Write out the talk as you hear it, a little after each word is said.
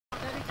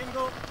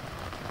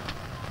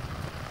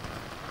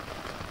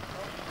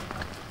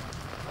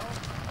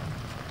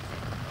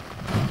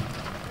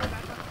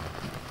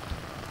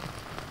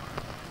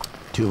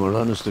Two more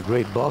runners, the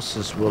Great Boss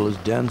as well as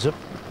Danzip.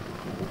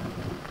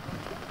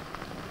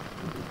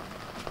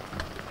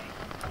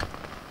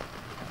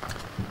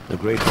 The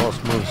Great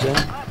Boss moves in.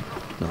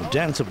 Now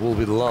Danzip will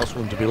be the last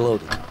one to be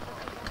loaded.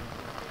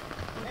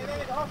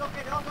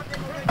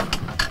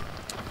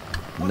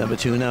 Number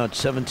 2 now at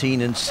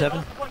 17 and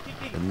 7,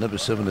 and number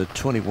 7 at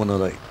 21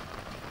 and 8.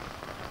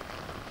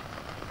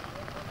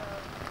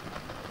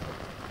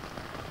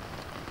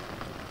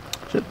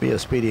 Should be a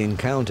speedy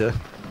encounter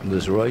in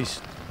this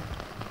race,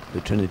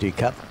 the Trinity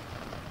Cup.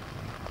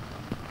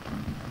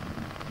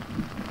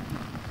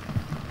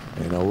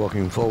 And now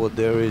walking forward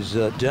there is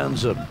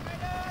Danzip.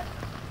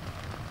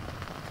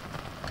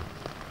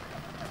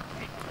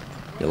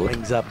 He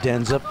links up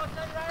Danzip.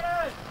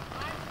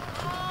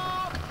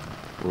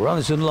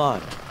 Runs in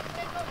line.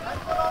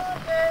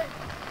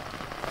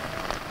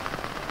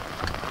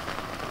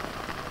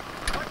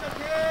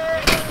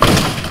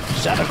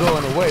 Sadago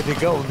and away they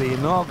go. The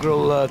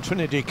inaugural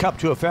Trinity Cup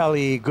to a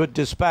fairly good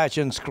dispatch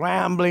and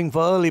scrambling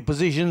for early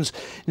positions.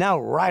 Now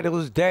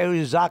riders, there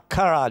is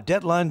Akara.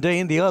 Deadline Day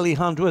in the early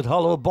hunt with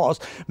Hollow Boss.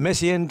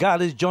 Messian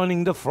God is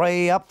joining the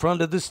fray up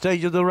front at this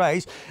stage of the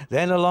race.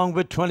 Then along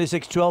with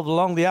 26-12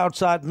 along the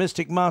outside,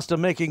 Mystic Master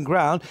making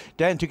ground.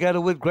 Then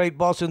together with Great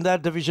Boss in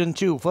that division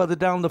too. Further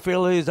down the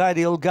field is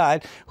Ideal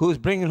Guide, who's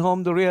bringing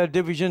home the rear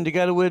division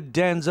together with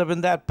Danzip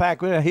in that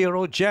pack with a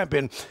Hero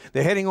Champion.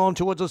 They're heading on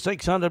towards the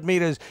 600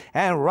 meters.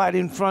 And right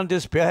in front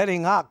is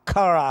spearheading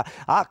Akara.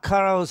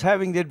 Akara is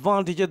having the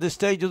advantage at this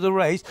stage of the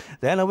race.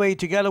 Then away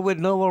together with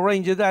Nova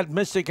Ranger, that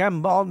Mystic,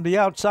 and on the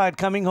outside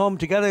coming home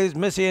together is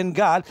Missy and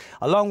God,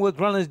 along with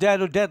runners there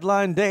to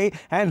Deadline Day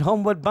and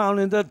homeward bound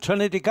in the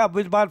Trinity Cup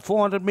with about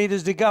 400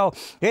 meters to go.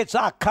 It's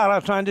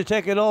Akara trying to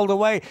take it all the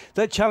way.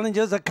 The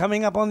challengers are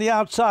coming up on the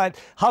outside.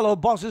 Hollow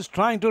Boss is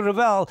trying to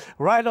revel.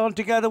 Right on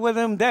together with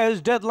him,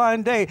 there's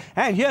Deadline Day.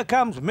 And here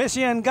comes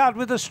Missy and God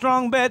with a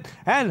strong bet.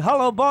 And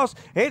Hollow Boss,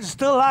 it's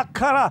still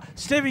Akara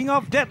staving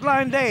off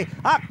Deadline Day.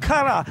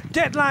 Akara,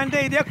 Deadline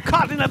Day, they're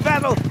caught in a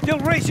battle. They're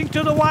racing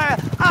to the wire.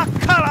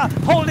 Akara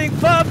holding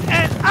firm,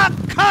 and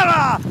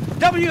Akara,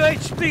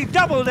 WHP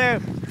double there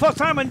for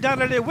Simon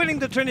Donnelly, winning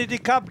the Trinity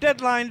Cup.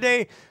 Deadline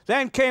Day.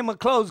 Then came a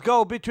close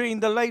go between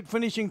the late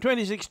finishing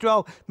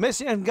 26-12.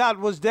 Messi and God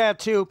was there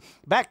too.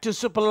 Back to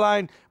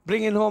Superline,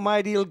 bringing home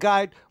Ideal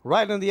Guide.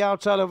 Right on the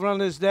outside of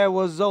runners there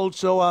was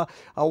also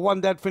a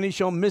one that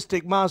finished on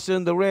Mystic Master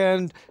in the rear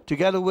end,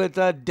 together with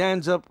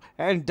Danzip,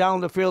 and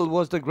down the field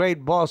was the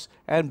Great Boss,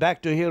 and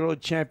back to Hero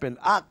Champion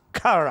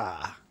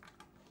Akara.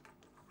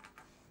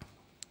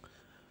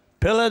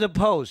 Pillar to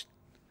post,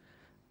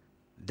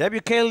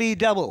 WK Lee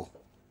double,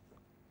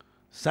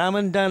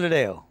 Simon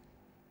Donnerdale.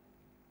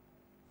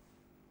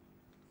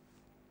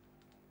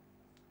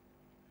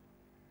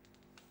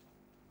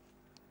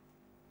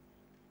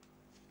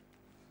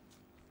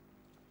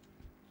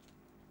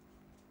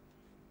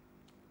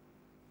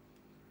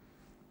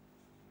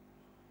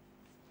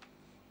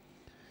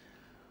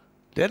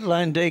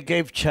 Deadline Day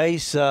gave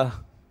chase right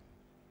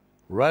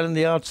on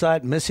the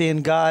outside. Missy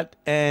and God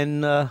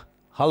and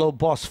Hollow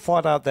Boss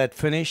fought out that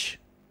finish,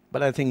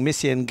 but I think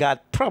Missy and God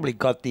probably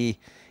got the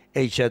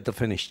edge at the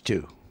finish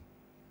too.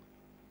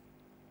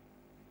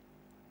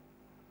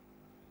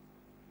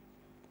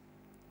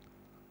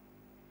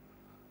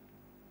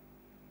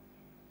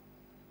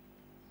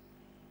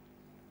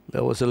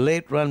 There was a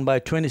late run by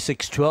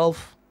 26-12.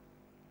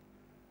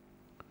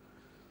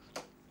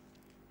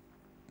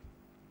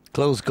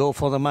 Close go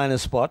for the minor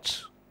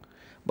spots,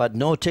 but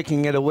no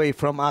taking it away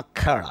from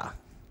Akara.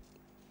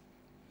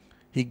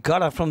 He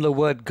got her from the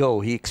word go.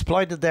 He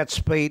exploited that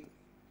speed.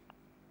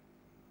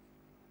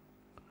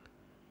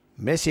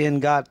 Messi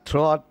and God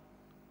throw out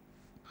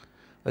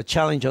a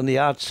challenge on the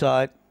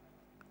outside.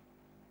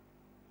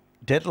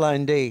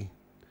 Deadline Day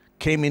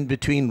came in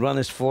between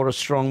runners for a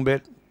strong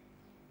bit.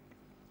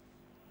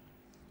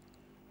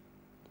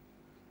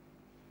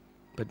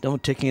 But no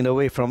taking it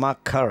away from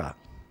Akara.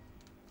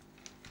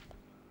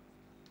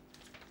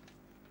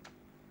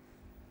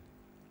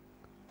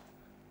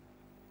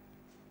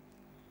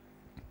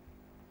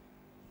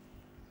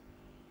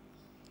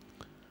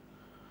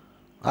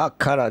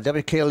 Akara,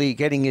 WK Lee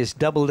getting his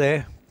double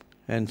there,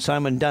 and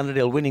Simon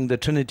Donnerdale winning the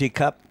Trinity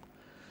Cup.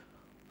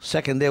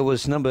 Second there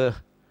was number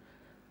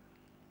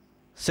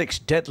 6,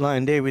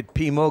 Deadline Day with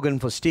P. Morgan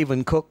for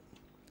Stephen Cook.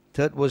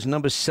 Third was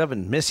number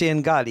 7, Messi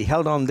and God. He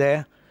held on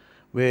there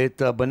with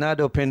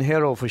Bernardo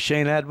Pinheiro for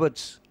Shane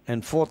Edwards.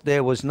 And fourth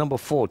there was number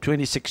 4,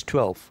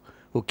 26-12,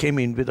 who came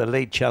in with a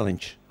late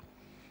challenge.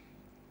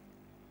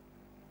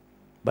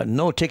 But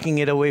no taking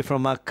it away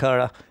from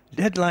Akara.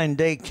 Deadline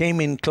Day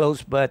came in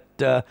close, but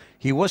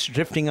he was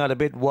drifting out a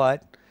bit wide.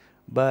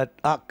 But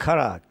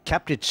Akara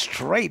kept it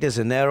straight as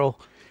an arrow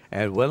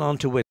and went on to win.